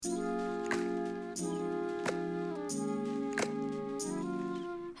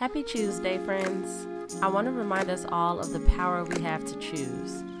Happy Tuesday, friends. I want to remind us all of the power we have to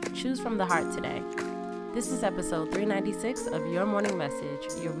choose. Choose from the heart today. This is episode 396 of Your Morning Message,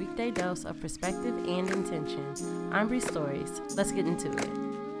 your weekday dose of perspective and intention. I'm Bree Stories. Let's get into it.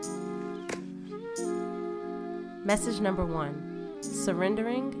 Message number 1.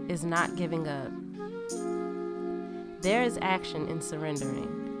 Surrendering is not giving up. There is action in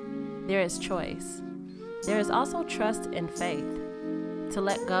surrendering. There is choice. There is also trust and faith. To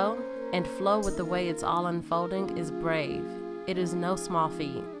let go and flow with the way it's all unfolding is brave. It is no small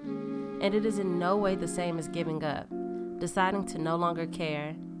feat. And it is in no way the same as giving up, deciding to no longer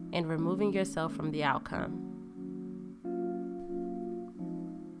care, and removing yourself from the outcome.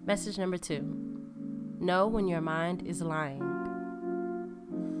 Message number 2. Know when your mind is lying.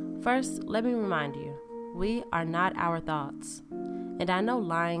 First, let me remind you, we are not our thoughts. And I know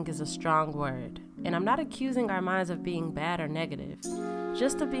lying is a strong word, and I'm not accusing our minds of being bad or negative,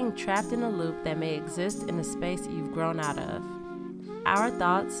 just of being trapped in a loop that may exist in a space you've grown out of. Our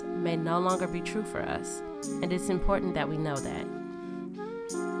thoughts may no longer be true for us, and it's important that we know that.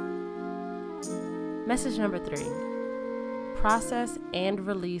 Message number 3. Process and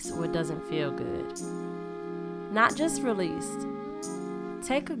release what doesn't feel good. Not just released.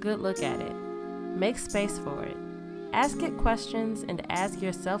 Take a good look at it. Make space for it. Ask it questions and ask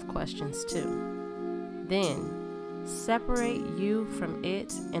yourself questions too. Then, separate you from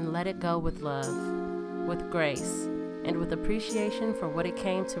it and let it go with love, with grace, and with appreciation for what it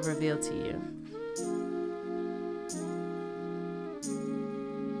came to reveal to you.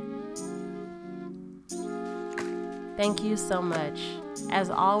 Thank you so much. As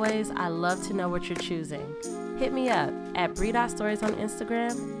always, I love to know what you're choosing. Hit me up at Bree.stories on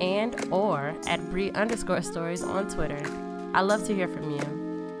Instagram or at Bree_stories on Twitter. I love to hear from you.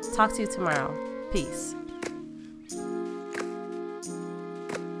 Talk to you tomorrow. Peace.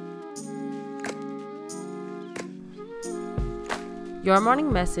 Your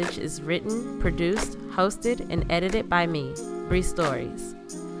Morning Message is written, produced, hosted, and edited by me, Bree Stories.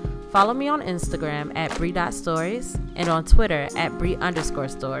 Follow me on Instagram at Bree.stories and on Twitter at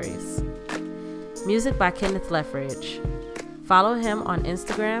Bree_stories. Music by Kenneth Leffridge. Follow him on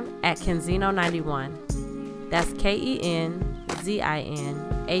Instagram at Kenzino91. That's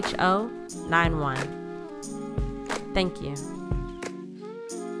KENZINHO91. Thank you.